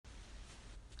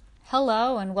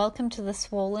Hello, and welcome to the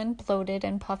Swollen, Bloated,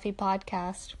 and Puffy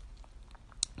podcast.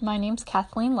 My name's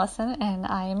Kathleen Lesson, and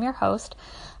I am your host.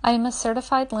 I am a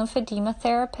certified lymphedema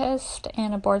therapist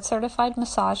and a board-certified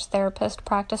massage therapist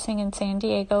practicing in San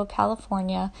Diego,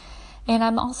 California. And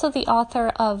I'm also the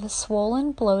author of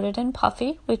Swollen, Bloated, and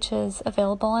Puffy, which is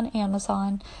available on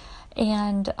Amazon.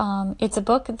 And it's a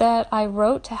book that I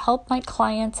wrote to help my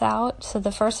clients out. So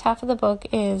the first half of the book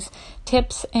is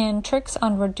tips and tricks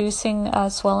on reducing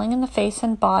swelling in the face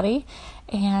and body.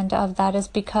 And that is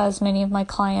because many of my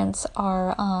clients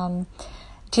are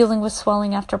dealing with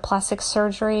swelling after plastic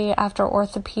surgery, after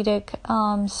orthopedic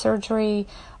surgery,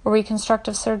 or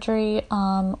reconstructive surgery,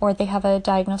 or they have a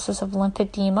diagnosis of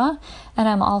lymphedema. And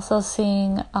I'm also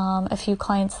seeing a few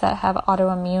clients that have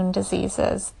autoimmune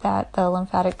diseases that the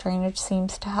lymphatic drainage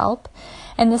seems to help.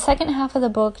 And the second half of the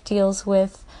book deals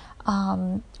with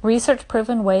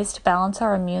research-proven ways to balance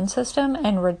our immune system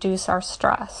and reduce our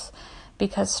stress,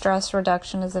 because stress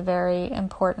reduction is a very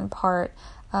important part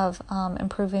of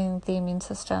improving the immune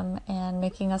system and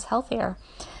making us healthier.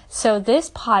 So this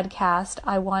podcast,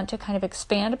 I want to kind of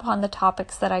expand upon the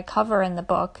topics that I cover in the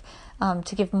book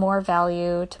to give more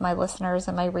value to my listeners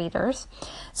and my readers.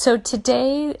 So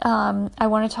today, I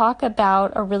want to talk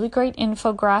about a really great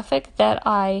infographic that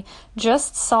I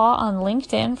just saw on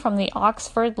LinkedIn from the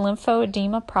Oxford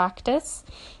Lymphoedema Practice.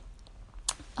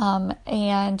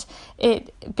 And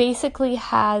it basically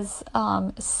has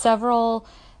several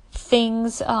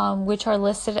things which are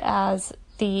listed as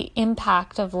the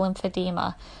impact of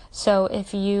lymphedema. So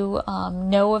if you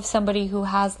know of somebody who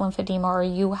has lymphedema, or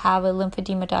you have a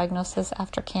lymphedema diagnosis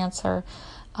after cancer,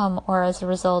 or as a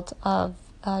result of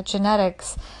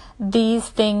genetics, these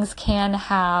things can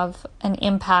have an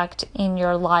impact in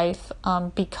your life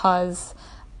because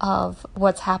of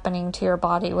what's happening to your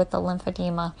body with the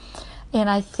lymphedema. And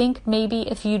I think maybe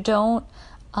if you don't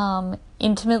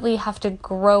intimately have to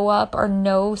grow up or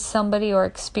know somebody or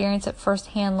experience it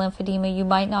firsthand, lymphedema, you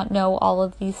might not know all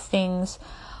of these things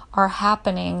are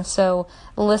happening. So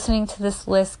listening to this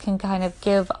list can kind of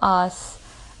give us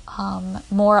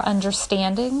more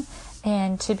understanding,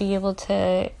 and to be able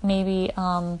to maybe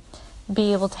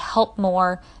be able to help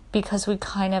more, because we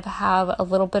kind of have a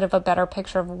little bit of a better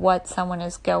picture of what someone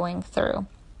is going through.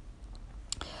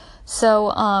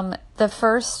 So the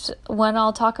first one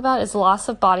I'll talk about is loss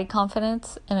of body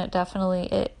confidence, and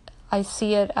I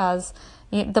see it as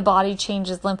the body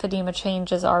changes, lymphedema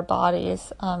changes our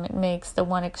bodies. It makes the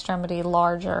one extremity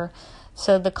larger,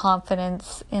 so the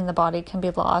confidence in the body can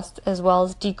be lost, as well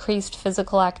as decreased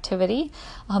physical activity.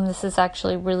 This is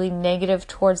actually really negative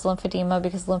towards lymphedema,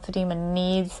 because lymphedema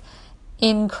needs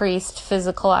increased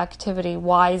physical activity,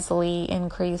 wisely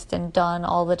increased and done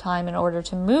all the time in order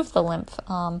to move the lymph.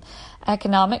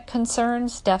 Economic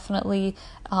concerns, definitely,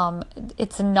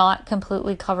 it's not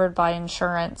completely covered by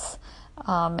insurance,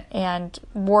 and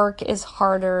work is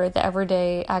harder. The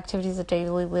everyday activities of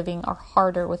daily living are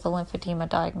harder with a lymphedema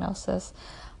diagnosis.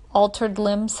 Altered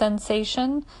limb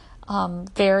sensation,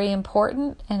 very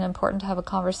important, and important to have a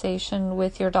conversation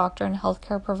with your doctor and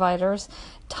healthcare providers.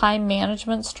 Time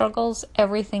management struggles,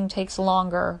 everything takes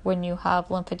longer when you have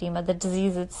lymphedema. The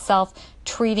disease itself,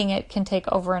 treating it can take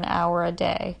over an hour a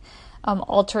day.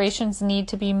 Alterations need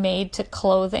to be made to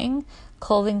clothing.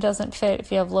 Clothing doesn't fit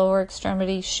if you have lower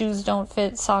extremity. Shoes don't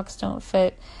fit, socks don't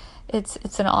fit.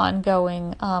 It's an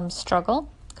ongoing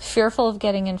struggle. Fearful of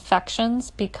getting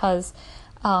infections, because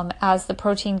as the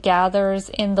protein gathers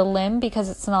in the limb, because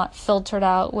it's not filtered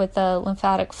out with the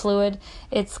lymphatic fluid,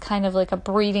 it's kind of like a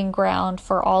breeding ground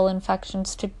for all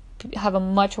infections to have a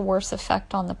much worse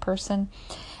effect on the person.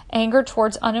 Anger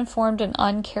towards uninformed and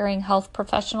uncaring health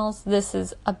professionals. This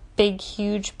is a big,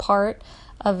 huge part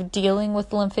of dealing with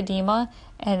lymphedema,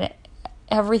 and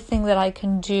everything that I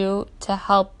can do to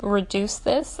help reduce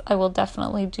this, I will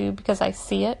definitely do, because I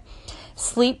see it.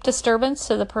 Sleep disturbance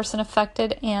to the person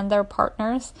affected and their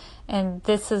partners, and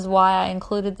this is why I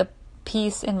included the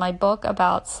piece in my book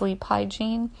about sleep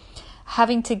hygiene.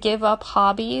 Having to give up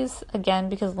hobbies, again,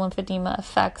 because lymphedema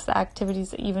affects the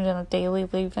activities even in a daily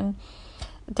living.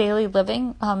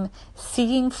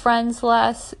 Seeing friends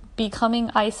less,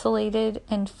 becoming isolated,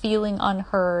 and feeling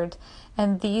unheard.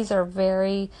 And these are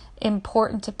very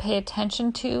important to pay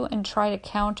attention to and try to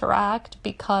counteract,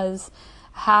 because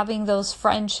having those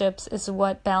friendships is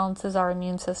what balances our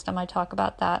immune system. I talk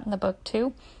about that in the book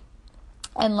too.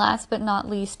 And last but not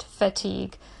least,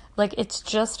 fatigue. Like, it's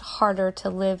just harder to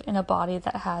live in a body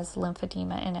that has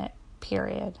lymphedema in it,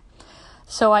 period.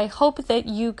 So I hope that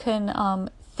you can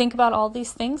think about all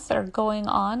these things that are going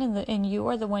on in you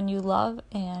or the one you love,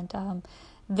 and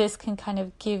this can kind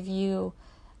of give you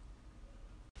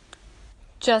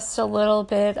just a little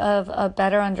bit of a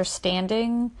better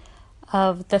understanding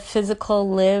of the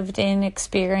physical lived in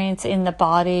experience in the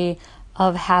body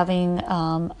of having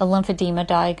a lymphedema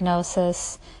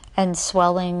diagnosis and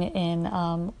swelling in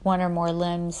one or more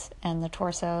limbs and the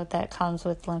torso that comes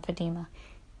with lymphedema.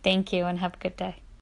 Thank you and have a good day.